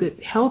we have a good,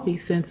 healthy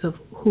sense of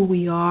who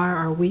we are,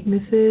 our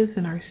weaknesses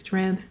and our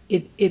strengths,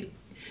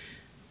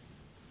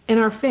 and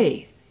our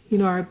faith, you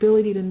know, our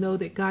ability to know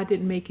that God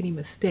didn't make any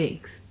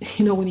mistakes,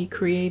 you know, when He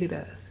created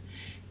us,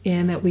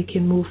 and that we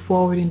can move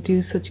forward and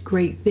do such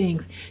great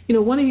things. You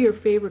know, one of your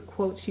favorite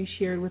quotes you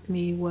shared with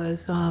me was,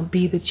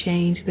 be the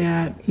change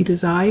that you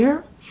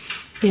desire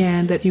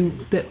and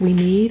that we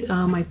need.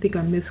 I think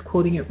I'm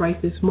misquoting it right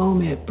this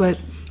moment, but,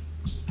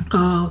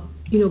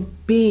 you know,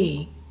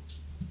 being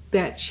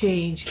that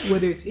change,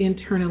 whether it's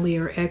internally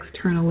or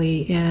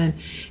externally, and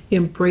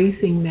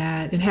embracing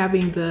that and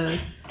having the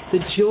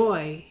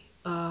joy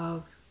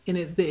of, and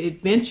the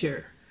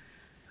adventure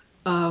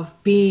of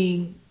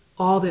being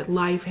all that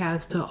life has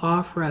to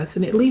offer us,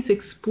 and at least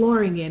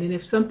exploring it. And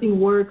if something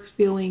works,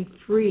 feeling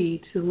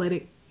free to let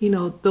it, you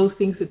know, those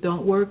things that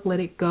don't work, let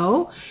it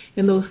go.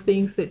 And those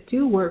things that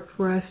do work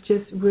for us,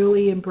 just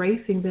really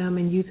embracing them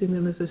and using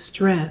them as a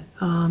strength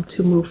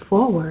to move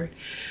forward.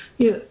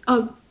 You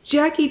know,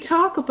 Jacki,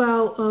 talk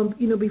about,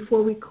 you know,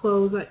 before we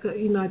close,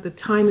 you know, the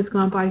time has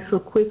gone by so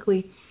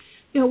quickly.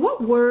 You know,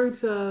 what words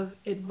of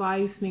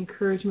advice and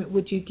encouragement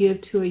would you give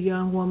to a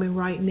young woman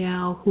right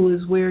now who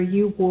is where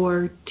you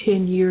were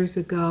 10 years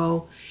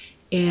ago,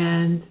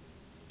 and,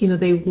 you know,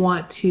 they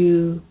want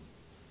to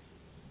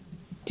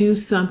do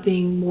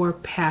something more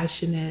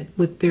passionate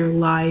with their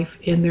life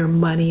and their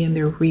money and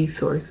their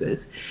resources?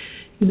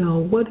 You know,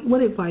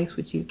 what advice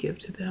would you give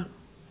to them?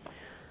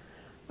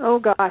 Oh,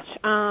 gosh.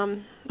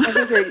 I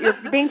think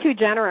you're being too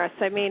generous.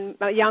 I mean,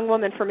 a young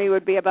woman for me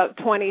would be about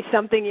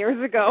 20-something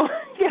years ago,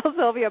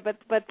 Sylvia, but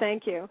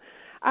thank you.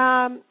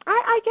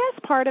 I guess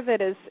part of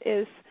it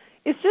is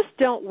just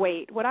don't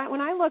wait. When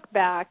I look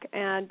back,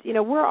 and, you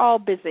know, we're all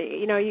busy.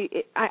 You know,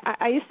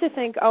 I used to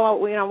think,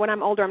 oh, you know, when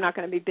I'm older I'm not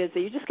going to be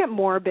busy. You just get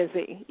more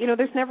busy. You know,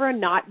 there's never a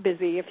not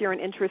busy if you're an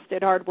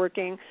interested,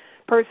 hardworking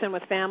person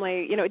with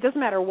family. You know, it doesn't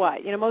matter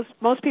what. You know,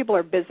 most people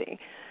are busy.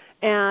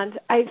 And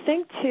I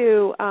think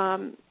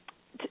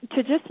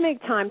to just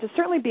make time to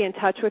certainly be in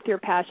touch with your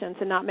passions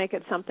and not make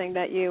it something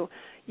that you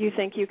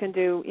think you can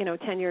do, you know,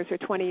 10 years or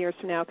 20 years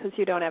from now because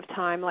you don't have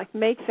time. Like,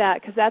 make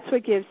that, because that's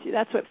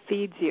what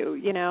feeds you,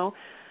 you know.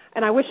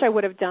 And I wish I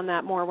would have done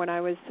that more when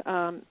I was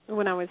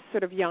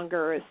sort of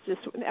younger.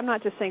 I'm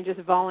not just saying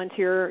just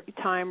volunteer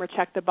time or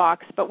check the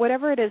box, but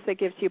whatever it is that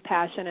gives you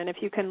passion. And if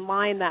you can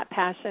line that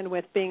passion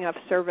with being of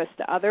service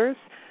to others,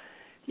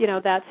 you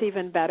know, that's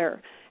even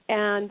better.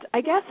 And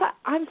I guess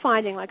I'm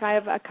finding, like, I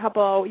have a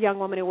couple young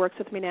women who works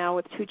with me now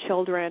with 2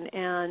 children,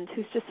 and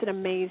who's just an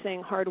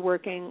amazing,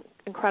 hardworking,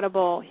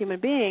 incredible human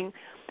being.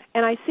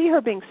 And I see her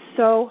being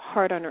so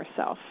hard on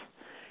herself.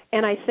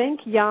 And I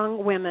think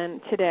young women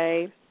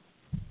today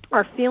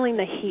are feeling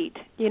the heat,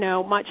 you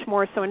know, much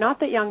more so. Not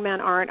that young men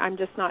aren't. I'm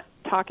just not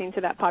talking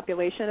to that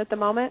population at the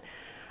moment,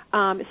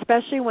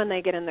 especially when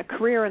they get in the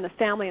career and the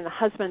family and the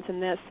husbands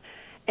and this.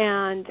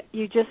 And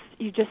you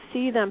just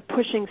see them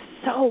pushing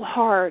so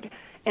hard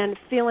and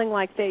feeling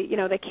like they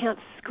can't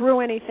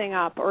screw anything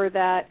up, or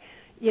that,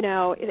 you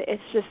know,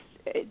 it's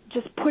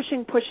just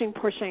pushing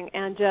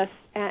and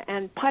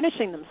and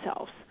punishing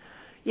themselves.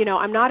 You know,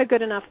 I'm not a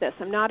good enough this.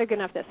 I'm not a good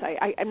enough this.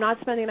 I'm not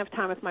spending enough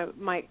time with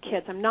my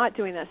kids. I'm not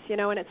doing this, you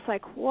know, and it's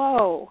like,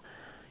 whoa.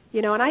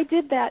 You know, and I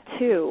did that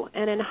too.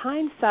 And in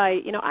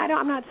hindsight, you know,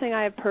 I'm not saying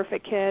I have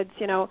perfect kids.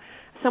 You know,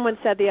 someone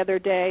said the other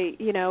day,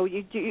 you know,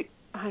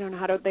 I don't know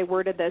how they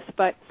worded this,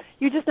 but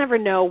you just never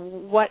know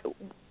what,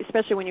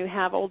 especially when you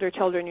have older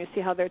children, you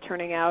see how they're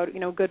turning out, you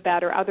know, good,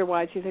 bad, or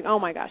otherwise. You think, oh,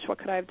 my gosh, what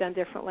could I have done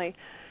differently?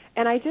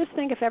 And I just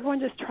think if everyone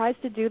just tries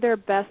to do their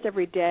best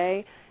every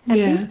day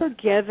and be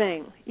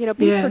forgiving, you know,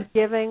 be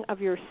forgiving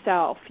of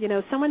yourself. You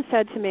know, someone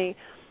said to me,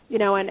 you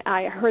know, and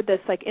I heard this,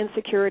 like,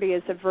 insecurity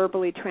is a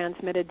verbally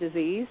transmitted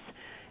disease.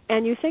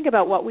 And you think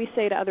about what we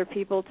say to other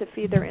people to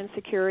feed their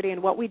insecurity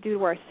and what we do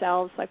to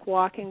ourselves, like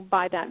walking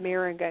by that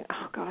mirror and going,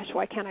 oh, gosh,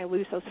 why can't I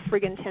lose those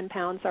friggin' 10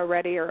 pounds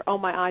already? Or, oh,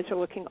 my eyes are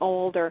looking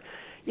old. Or,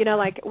 you know,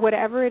 like,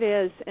 whatever it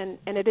is, and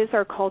it is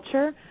our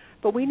culture,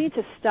 but we need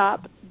to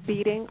stop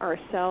beating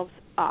ourselves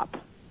up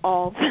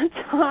all the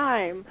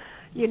time.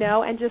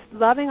 and just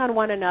loving on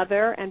one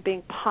another and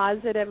being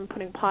positive and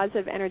putting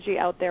positive energy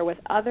out there with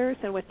others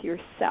and with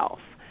yourself.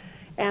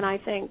 And I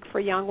think for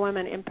young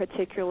women in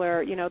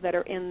particular, that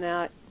are in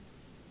that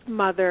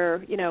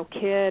mother,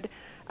 kid,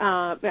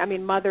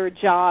 mother,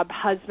 job,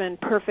 husband,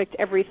 perfect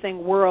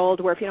everything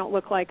world where if you don't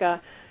look like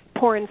a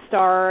porn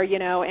star,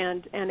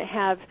 and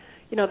have,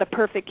 the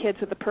perfect kids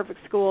with the perfect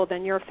school,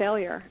 then you're a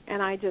failure.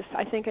 And I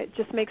think it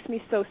just makes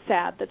me so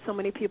sad that so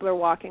many people are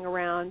walking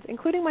around,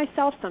 including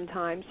myself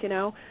sometimes,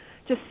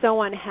 just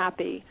so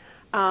unhappy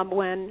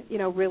when,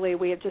 really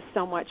we have just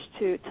so much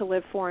to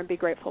live for and be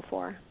grateful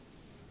for.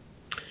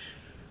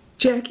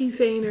 Jacki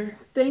Zehner,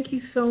 thank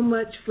you so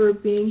much for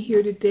being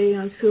here today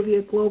on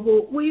Sylvia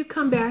Global. Will you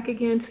come back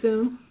again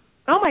soon?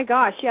 Oh, my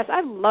gosh, yes.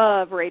 I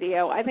love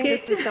radio. I think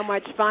this is so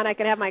much fun. I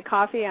can have my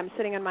coffee. I'm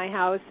sitting in my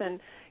house. And,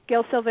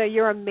 Gail, Sylvia,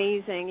 you're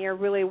amazing. You're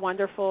really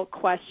wonderful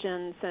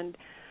questions. And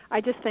I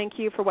just thank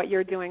you for what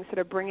you're doing, sort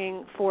of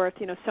bringing forth,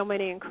 so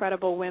many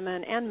incredible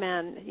women and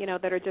men,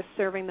 that are just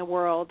serving the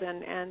world.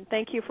 And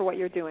thank you for what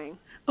you're doing.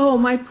 Oh,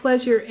 my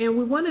pleasure. And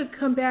we want to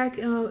come back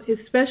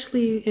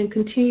especially and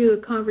continue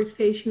the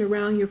conversation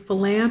around your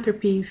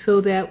philanthropy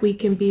so that we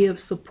can be of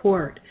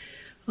support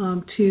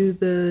to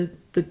the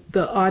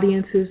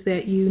audiences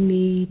that you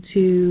need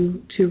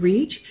to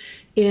reach,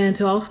 and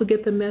to also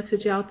get the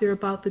message out there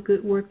about the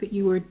good work that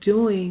you are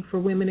doing for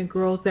women and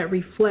girls that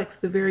reflects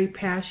the very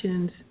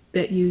passions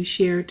that you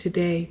shared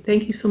today.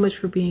 Thank you so much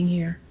for being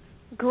here.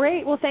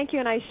 Great. Well, thank you.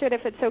 And I should,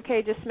 if it's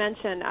okay, just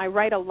mention I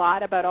write a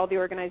lot about all the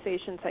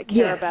organizations I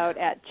care about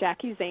at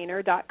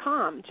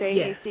JackiZehner.com,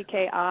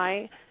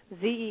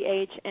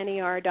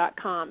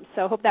 JACKIZEHNER.com.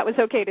 So I hope that was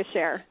okay to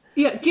share.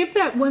 Yeah, give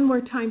that one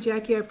more time,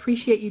 Jacki. I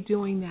appreciate you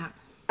doing that.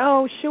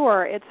 Oh,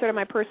 sure. It's sort of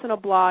my personal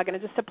blog, and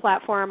it's just a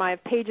platform. I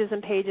have pages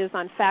and pages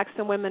on facts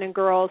on women and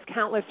girls,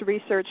 countless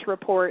research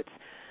reports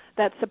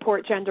that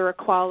support gender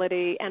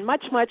equality, and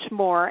much, much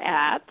more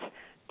at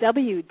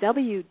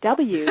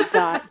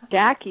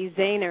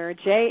www.JackiZehner,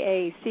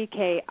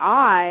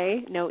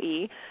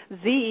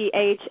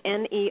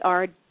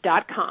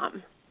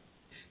 JACKI.com.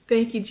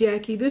 Thank you,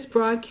 Jacki. This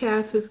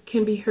broadcast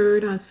can be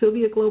heard on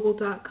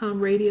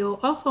SylviaGlobal.com radio,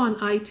 also on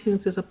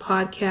iTunes as a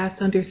podcast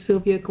under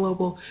Sylvia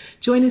Global.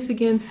 Join us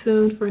again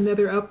soon for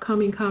another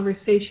upcoming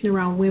conversation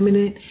around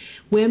women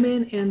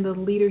and the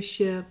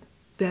leadership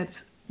that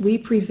we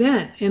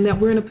present and that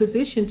we're in a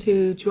position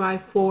to drive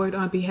forward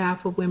on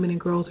behalf of women and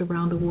girls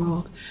around the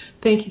world.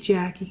 Thank you,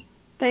 Jacki.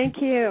 Thank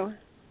you.